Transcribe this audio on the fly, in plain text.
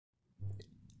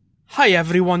Hi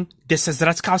everyone, this is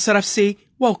Redskauser FC.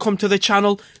 Welcome to the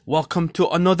channel. Welcome to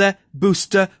another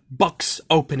booster box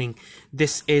opening.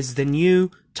 This is the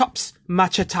new Topps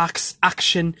Match Attax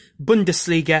Action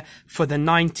Bundesliga for the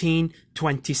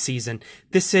 1920 season.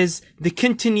 This is the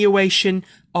continuation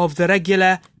of the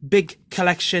regular big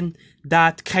collection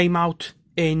that came out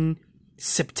in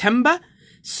September.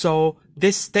 So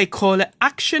this, they call it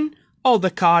Action. All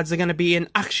the cards are going to be in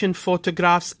action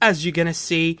photographs. As you're going to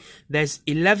see, there's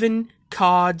 11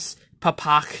 cards per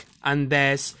pack and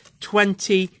there's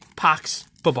 20 packs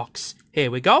per box.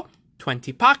 Here we go.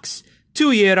 20 packs,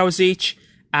 €2 each.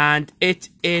 And it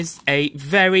is a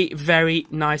very, very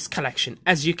nice collection,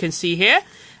 as you can see here.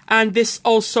 And this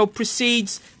also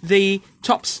precedes the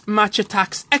Topps Match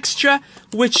Attax Extra,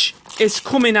 which is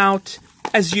coming out,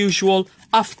 as usual,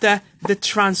 after the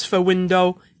transfer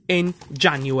window in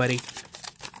January.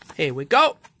 Here we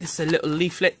go. It's a little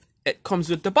leaflet. It comes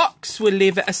with the box. We'll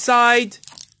leave it aside.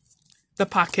 The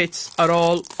packets are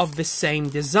all of the same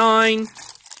design.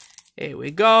 Here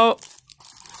we go.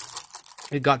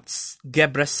 We got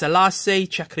Gebre Selassie,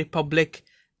 Czech Republic,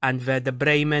 and Werder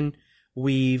Bremen.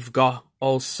 We've got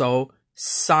also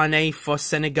Sané for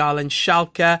Senegal and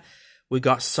Schalke. We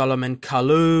got Solomon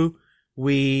Kalou.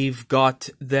 We've got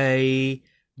the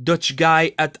Dutch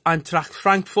guy at Eintracht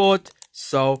Frankfurt.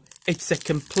 So it's a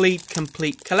complete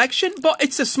collection, but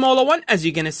it's a smaller one, as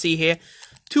you're going to see here.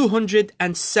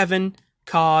 207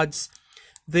 cards.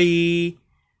 The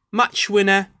match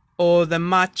winner or the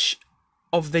match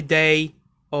of the day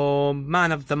or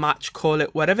man of the match, call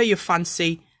it whatever you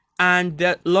fancy. And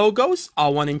the logos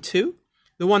are 1 in 2.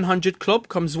 The 100 club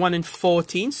comes 1 in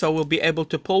 14, so we'll be able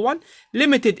to pull one.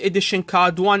 Limited edition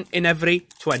card, 1 in every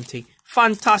 20.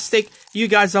 Fantastic. You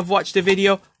guys have watched the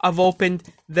video. I've opened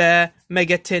the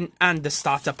mega tin and the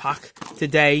starter pack.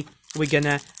 Today, we're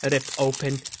gonna rip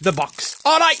open the box.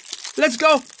 All right, let's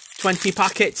go. 20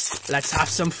 packets. Let's have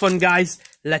some fun, guys.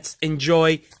 Let's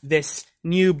enjoy this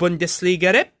new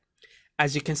Bundesliga rip.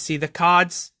 As you can see, the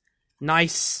cards,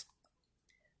 nice.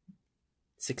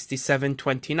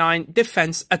 67-29,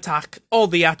 defense, attack, all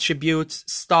the attributes,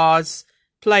 stars,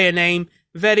 player name,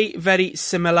 very, very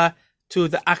similar to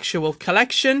the actual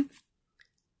collection.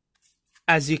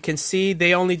 As you can see,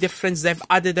 the only difference, they've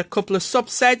added a couple of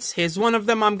subsets. Here's one of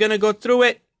them. I'm going to go through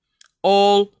it.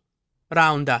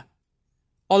 All-rounder.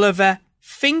 Oliver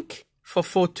Fink for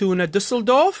Fortuna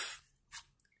Düsseldorf.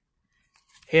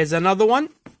 Here's another one.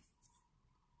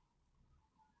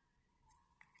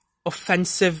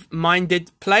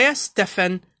 Offensive-minded player,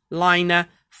 Stefan Leiner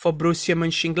for Borussia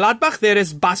Mönchengladbach. There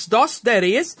is Bas Dost. There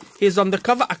he is. He's on the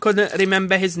cover. I couldn't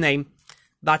remember his name.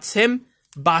 That's him.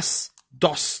 Bas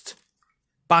Dost.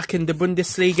 Back in the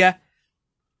Bundesliga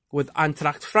with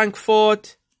Eintracht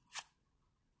Frankfurt.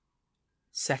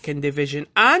 Second division.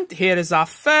 And here is our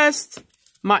first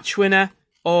match winner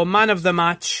or man of the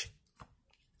match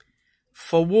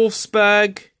for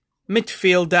Wolfsburg.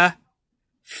 Midfielder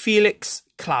Felix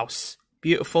Klaus.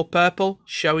 Beautiful purple,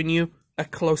 showing you a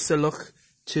closer look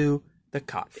to the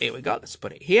card. Here we go. Let's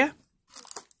put it here.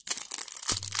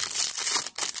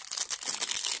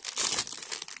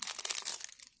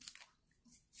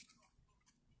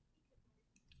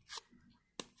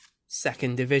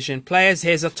 Second division players.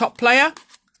 Here's a top player.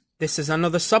 This is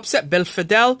another subset. Bill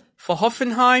Fidel for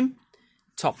Hoffenheim.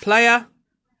 Top player.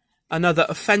 Another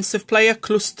offensive player.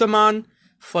 Klustermann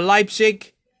for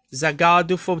Leipzig.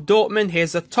 Zagadou for Dortmund.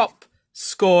 Here's a top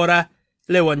scorer.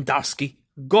 Lewandowski.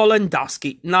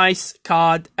 Golendowski. Nice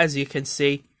card, as you can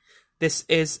see. This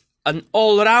is an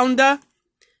all-rounder.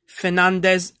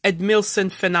 Fernandez.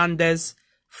 Edmilson Fernandez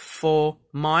for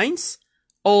Mainz.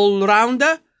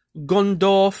 All-rounder.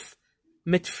 Gondorf.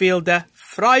 Midfielder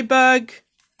Freiburg.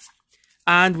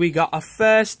 And we got our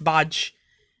first badge.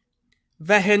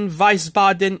 Wehen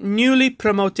Wiesbaden, newly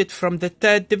promoted from the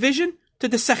 3rd division to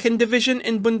the 2nd division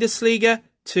in Bundesliga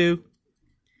 2.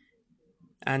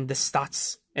 And the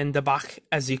stats in the back,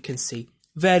 as you can see.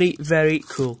 Very, very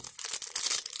cool.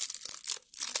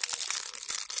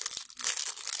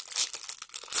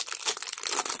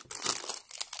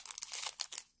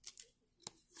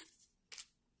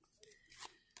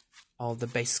 All the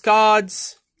base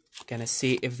cards. Gonna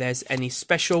see if there's any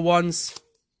special ones.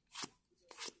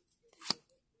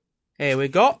 Here we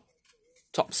go.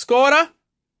 Top scorer.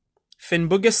 Finn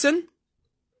Buggerson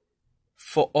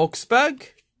for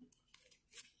Augsburg.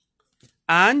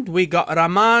 And we got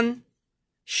Rahman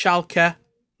Schalke,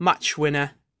 match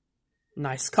winner.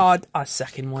 Nice card, our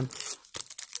second one.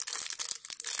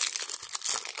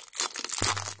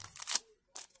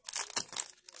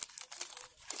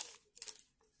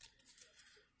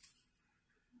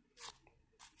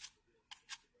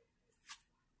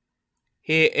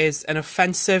 He is an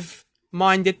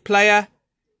offensive-minded player.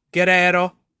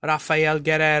 Rafael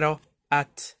Guerrero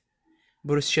at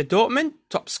Borussia Dortmund.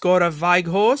 Top scorer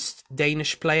Weghorst,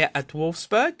 Danish player at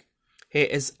Wolfsburg. Here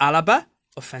is Alaba,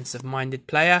 offensive-minded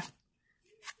player.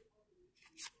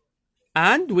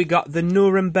 And we got the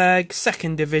Nuremberg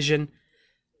 2nd Division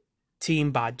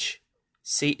team badge.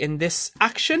 See, in this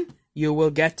action, you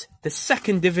will get the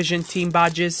 2nd Division team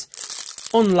badges,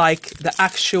 unlike the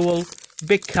actual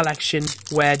big collection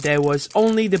where there was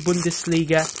only the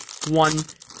Bundesliga 1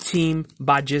 team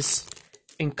badges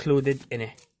included in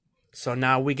it. So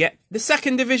now we get the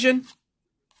 2nd Division.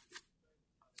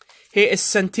 Here is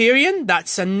Centurion.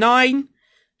 That's a 9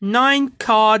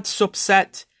 card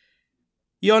subset.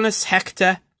 Jonas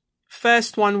Hector.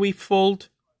 First one we pulled.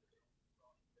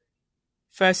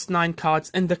 First 9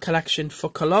 cards in the collection for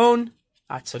Cologne.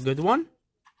 That's a good one.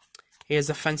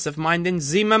 Here's offensive minded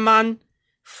Zimmermann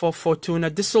for Fortuna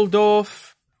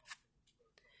Düsseldorf.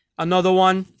 Another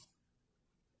one.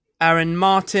 Aaron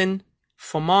Martin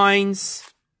for Mainz.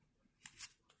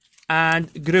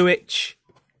 And Grujic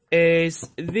is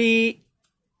the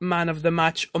man of the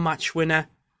match or match winner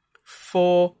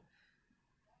for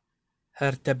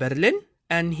Hertha Berlin.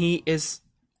 And he is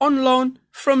on loan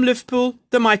from Liverpool.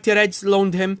 The Mighty Reds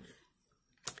loaned him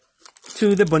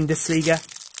to the Bundesliga.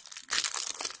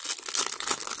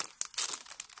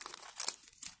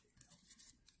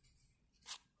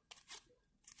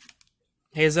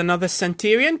 Here's another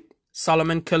Centurion.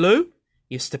 Solomon Kalou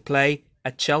used to play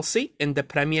at Chelsea in the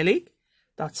Premier League.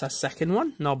 That's our second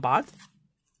one. Not bad.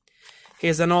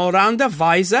 Here's an all-rounder.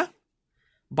 Weiser.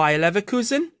 Bayer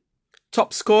Leverkusen.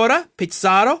 Top scorer.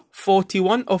 Pizarro.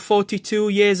 41 or 42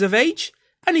 years of age.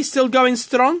 And he's still going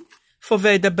strong for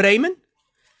Werder Bremen.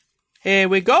 Here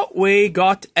we go. We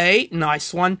got a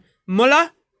nice one. Müller.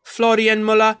 Florian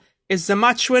Müller is the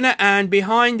match winner. And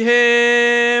behind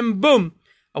him, boom,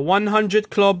 a 100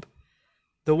 club.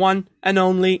 The one and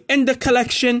only in the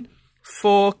collection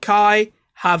for Kai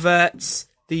Havertz,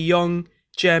 the young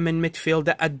German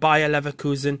midfielder at Bayer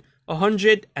Leverkusen.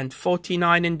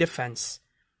 149 in defense.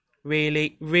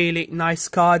 Really, really nice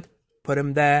card. Put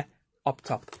him there up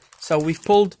top. So we've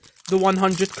pulled the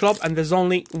 100 club and there's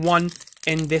only one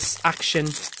in this action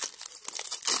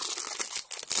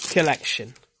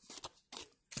collection.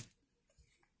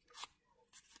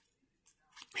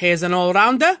 Here's an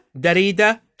all-rounder.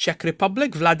 Derrida, Czech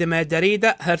Republic. Vladimir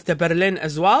Derrida, Hertha Berlin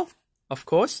as well, of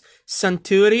course.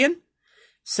 Centurion.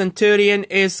 Centurion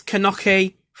is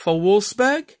Knoche for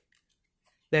Wolfsburg.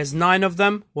 There's 9 of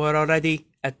them. We're already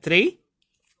at 3.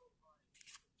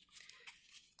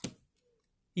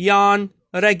 Jan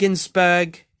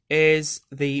Regensburg is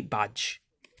the badge.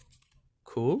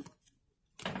 Cool.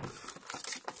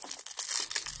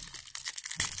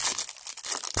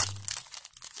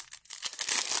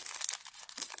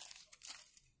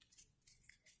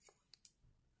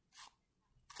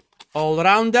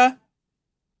 All-rounder,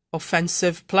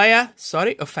 offensive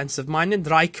minded,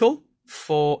 Reichel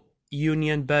for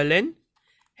Union Berlin.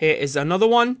 Here is another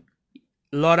one,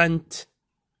 Laurent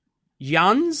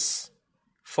Jans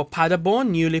for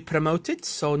Paderborn, newly promoted.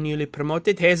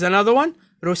 Here's another one,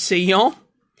 Roussillon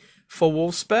for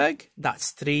Wolfsburg.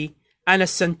 That's 3. And a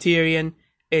Centurion,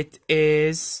 it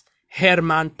is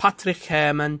Patrick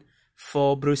Herrmann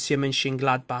for Borussia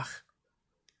Mönchengladbach.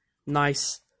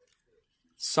 Nice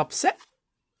subset.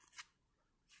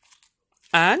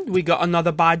 And we got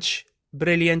another badge.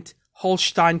 Brilliant.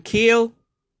 Holstein Kiel.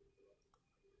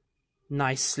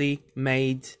 Nicely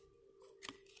made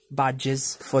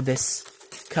badges for this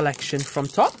collection from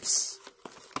Topps.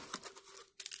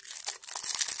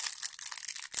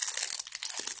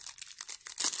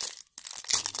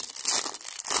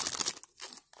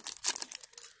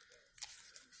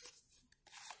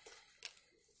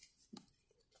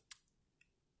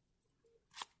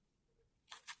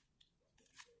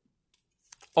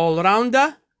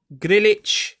 All-rounder,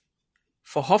 Grilic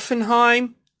for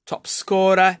Hoffenheim. Top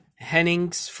scorer,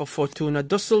 Hennings for Fortuna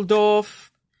Düsseldorf.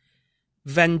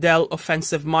 Wendell,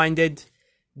 offensive-minded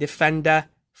defender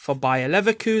for Bayer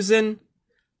Leverkusen.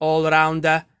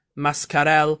 All-rounder,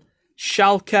 Mascarell,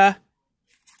 Schalke.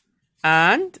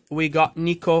 And we got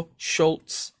Nico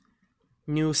Schultz,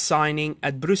 new signing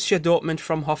at Borussia Dortmund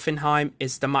from Hoffenheim,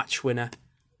 is the match winner.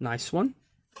 Nice one.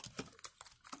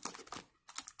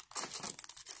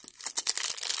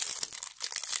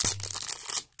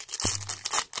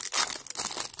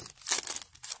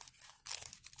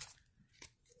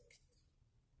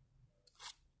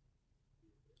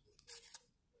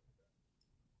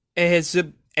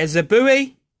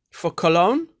 Ezebue for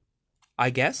Cologne,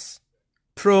 I guess.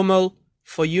 Promel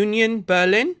for Union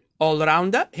Berlin,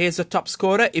 all-rounder. Here's a top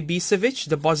scorer, Ibisevic,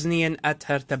 the Bosnian at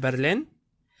Hertha Berlin.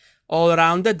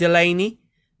 All-rounder, Delaney,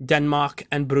 Denmark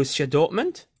and Borussia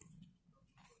Dortmund.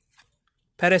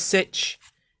 Perisic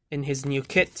in his new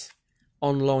kit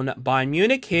on loan at Bayern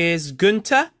Munich. Here's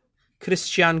Günther,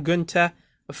 Christian Günther,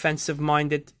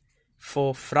 offensive-minded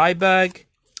for Freiburg.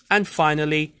 And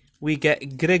finally, we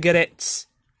get Grigoretz,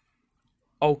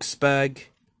 Augsburg,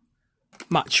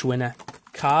 match winner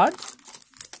card.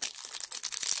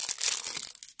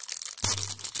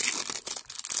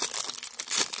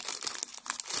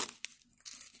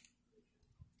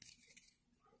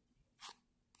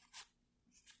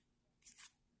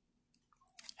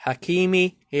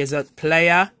 Hakimi, here's a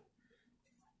player,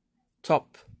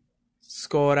 top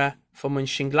scorer for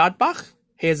Mönchengladbach.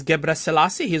 Here's Gebre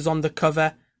Selassie, he's on the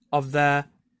cover of the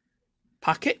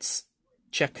packets.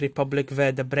 Czech Republic,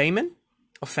 Werder Bremen,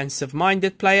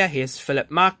 offensive-minded player. Here's Philip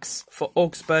Max for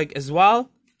Augsburg as well.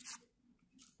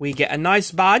 We get a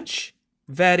nice badge,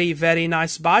 very, very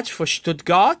nice badge for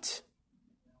Stuttgart.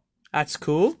 That's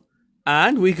cool.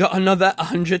 And we got another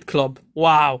 100 club.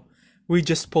 Wow, we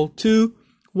just pulled two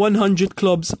 100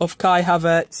 clubs of Kai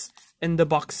Havertz in the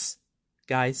box,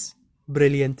 guys.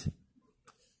 Brilliant.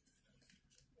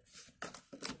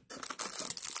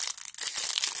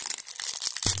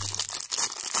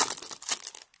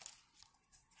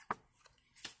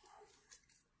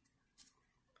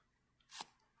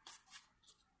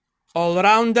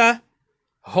 All-rounder,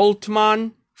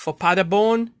 Holtmann for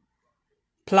Paderborn.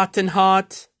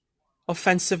 Plattenhardt,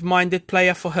 offensive-minded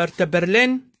player for Hertha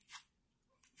Berlin.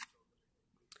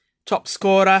 Top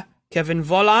scorer, Kevin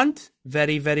Volland,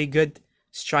 very, very good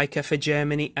striker for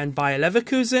Germany and Bayer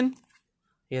Leverkusen.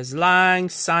 Here's Lang,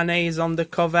 Sané is on the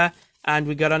cover, and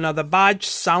we got another badge,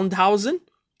 Soundhausen,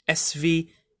 SV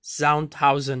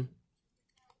Soundhausen.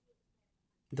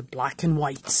 The black and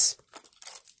whites.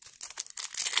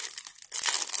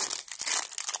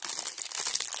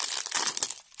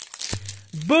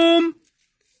 Boom,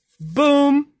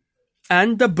 boom,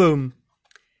 and the boom.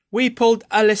 We pulled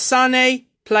Alessane,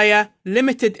 player,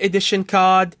 limited edition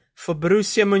card for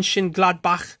Borussia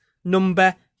Mönchengladbach,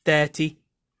 number 30.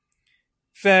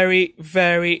 Very,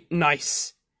 very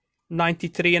nice.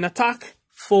 93 in attack,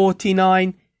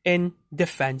 49 in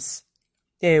defense.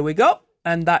 There we go.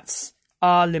 And that's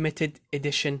our limited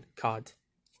edition card.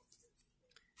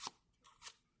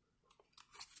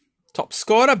 Top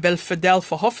scorer, Belfodil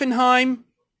for Hoffenheim.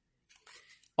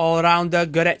 All-rounder,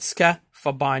 Goretzka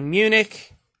for Bayern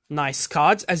Munich. Nice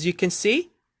cards, as you can see.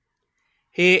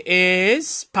 Here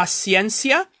is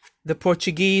Paciencia, the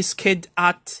Portuguese kid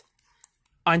at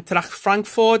Eintracht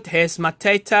Frankfurt. Here's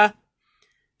Mateta,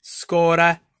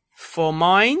 scorer for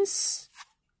Mainz.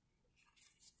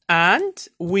 And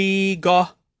we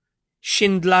got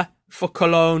Schindler for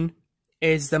Cologne,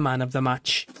 is the man of the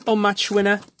match. Or match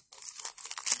winner.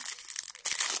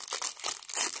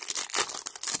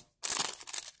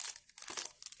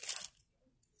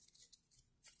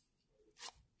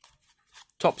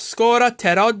 Top scorer,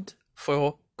 Terod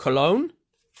for Cologne.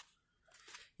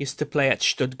 Used to play at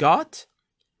Stuttgart.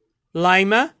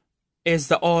 Leimer is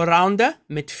the all-rounder,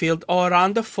 midfield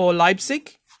all-rounder for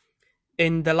Leipzig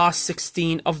in the last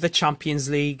 16 of the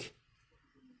Champions League.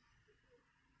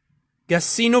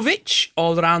 Gasinovic,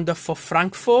 all-rounder for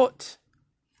Frankfurt.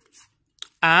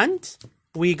 And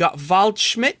we got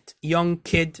Waldschmidt, young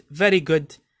kid, very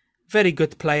good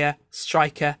player,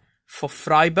 striker for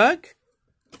Freiburg.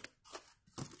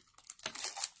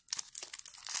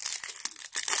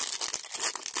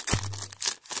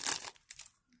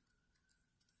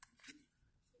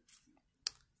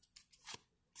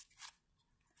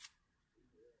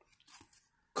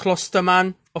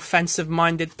 Klostermann,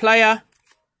 offensive-minded player.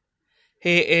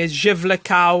 Here is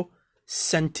Zhivlakau,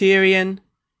 Centurion,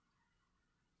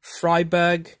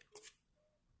 Freiburg.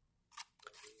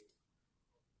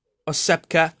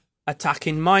 Osepka,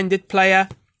 attacking-minded player.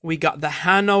 We got the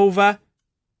Hanover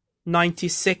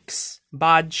 96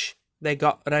 badge. They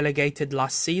got relegated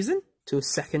last season to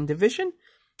second division.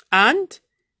 And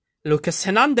Lucas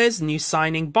Hernandez, new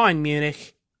signing, Bayern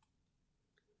Munich.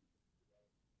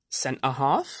 Centre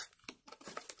half.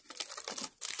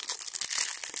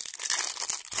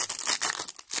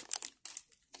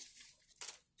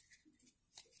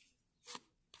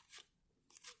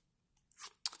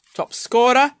 Top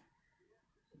scorer,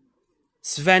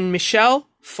 Sven Michel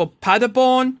for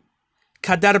Paderborn.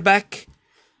 Kaderbeck,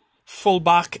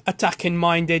 fullback,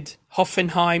 attacking-minded,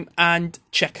 Hoffenheim and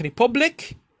Czech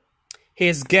Republic.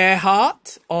 Here's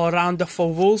Gerhardt, all-rounder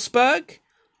for Wolfsburg.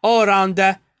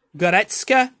 All-rounder,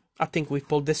 Goretzka. I think we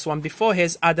pulled this one before.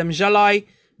 Here's Adam Jalai,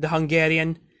 the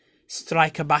Hungarian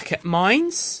striker back at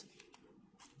Mainz.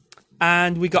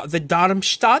 And we got the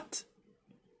Darmstadt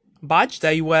badge.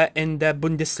 They were in the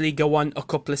Bundesliga one a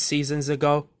couple of seasons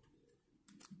ago.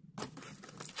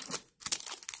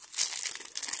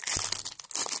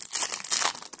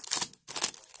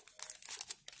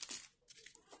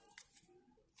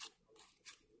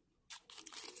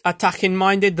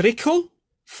 Attacking-minded Rickel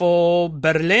for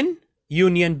Berlin,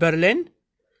 Union Berlin.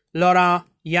 Laura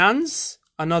Jans,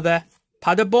 another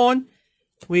Paderborn.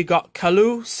 We got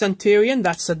Kalu Centurion,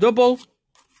 that's a double.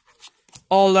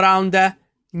 All-rounder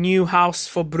Neuhaus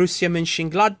for Borussia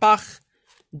Mönchengladbach.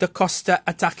 Da Costa,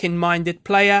 attacking-minded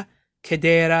player.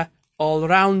 Kedera,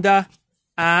 all-rounder.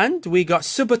 And we got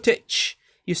Subotic,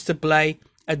 used to play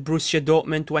at Borussia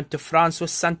Dortmund, went to France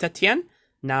with Saint-Etienne.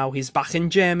 Now he's back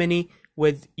in Germany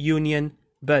with Union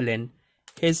Berlin.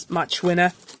 His match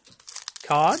winner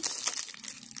card.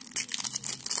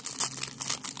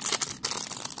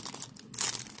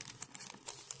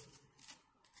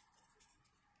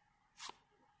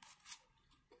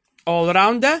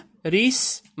 All-rounder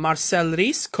Rees, Marcel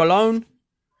Rees, Cologne.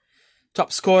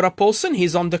 Top scorer Poulsen,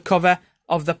 he's on the cover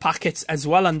of the packets as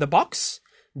well in the box.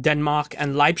 Denmark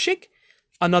and Leipzig.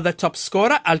 Another top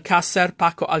scorer, Alcacer,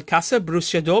 Paco Alcacer,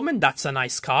 Borussia Dortmund. That's a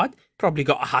nice card. Probably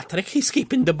got a hat-trick. He's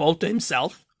keeping the ball to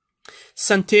himself.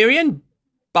 Centurion,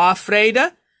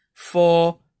 Barfreder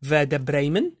for Werder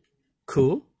Bremen.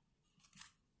 Cool.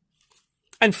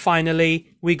 And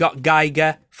finally, we got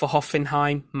Geiger for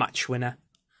Hoffenheim, match winner.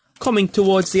 Coming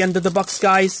towards the end of the box,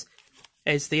 guys,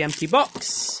 is the empty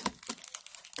box.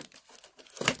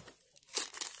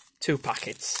 2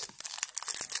 packets.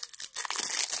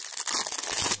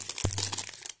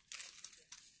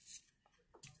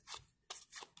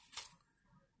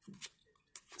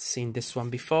 Seen this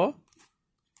one before.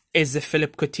 Is the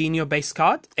Philip Coutinho base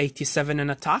card, 87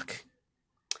 in attack.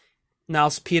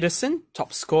 Niels Petersen,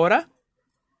 top scorer.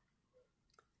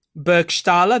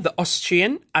 Bergstaller, the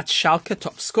Austrian at Schalke,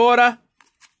 top scorer.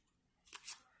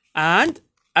 And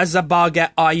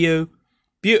Azabaga Ayu,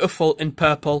 beautiful in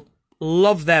purple.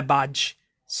 Love their badge.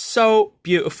 So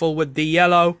beautiful with the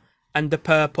yellow and the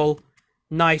purple.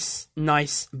 Nice,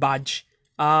 nice badge.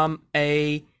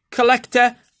 A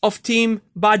collector of team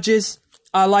badges.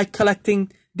 I like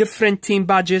collecting different team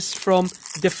badges from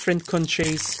different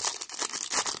countries.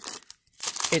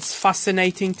 It's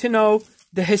fascinating to know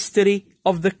the history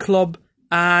of the club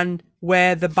and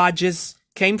where the badges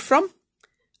came from.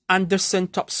 Anderson,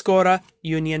 top scorer,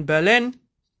 Union Berlin.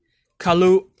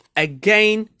 Kalu,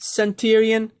 again,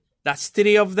 Centurion. That's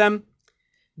 3 of them.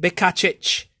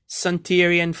 Bekacic,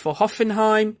 Centurion for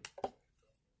Hoffenheim.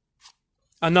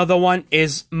 Another one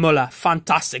is Muller.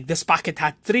 Fantastic. This packet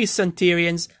had 3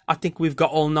 Centurions. I think we've got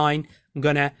all 9. I'm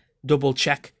going to double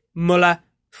check. Muller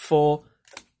for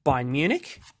Bayern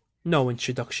Munich. No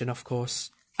introduction, of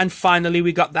course. And finally,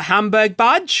 we got the Hamburg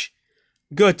badge.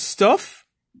 Good stuff.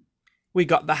 We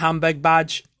got the Hamburg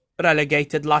badge,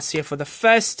 relegated last year for the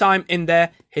first time in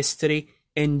their history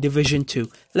in Division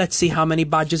 2. Let's see how many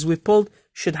badges we pulled.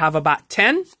 Should have about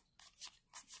 10.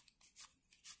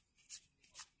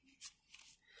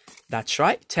 That's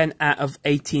right, 10 out of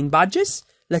 18 badges.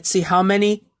 Let's see how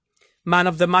many man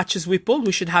of the matches we pulled.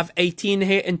 We should have 18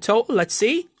 here in total. Let's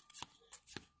see.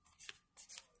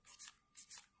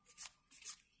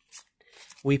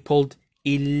 We pulled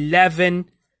 11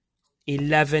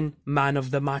 man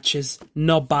of the matches.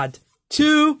 Not bad.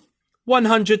 2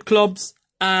 100 clubs,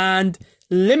 and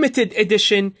limited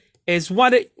edition is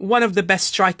one of the best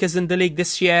strikers in the league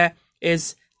this year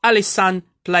is Alisson,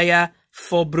 player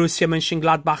for Borussia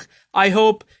Mönchengladbach. I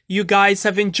hope you guys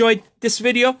have enjoyed this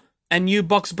video, a new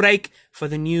box break for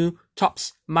the new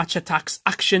Topps Match Attax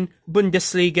Action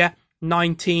Bundesliga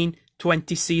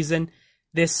 19-20 season.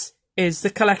 This is the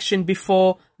collection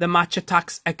before the Match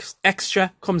Attax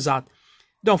Extra comes out.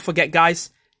 Don't forget, guys,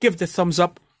 give the thumbs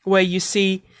up where you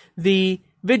see the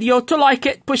video to like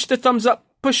it. Push the thumbs up,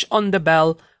 push on the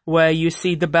bell where you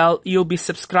see the bell. You'll be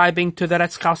subscribing to the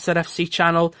Red Scouser FC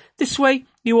channel. This way,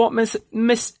 you won't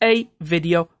miss a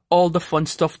video. All the fun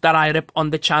stuff that I rip on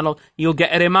the channel. You'll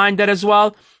get a reminder as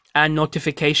well and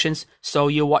notifications so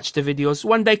you watch the videos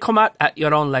when they come out at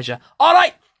your own leisure.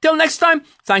 Alright, till next time,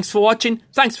 thanks for watching.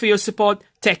 Thanks for your support.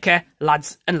 Take care,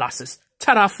 lads and lasses.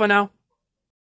 Ta-ra for now.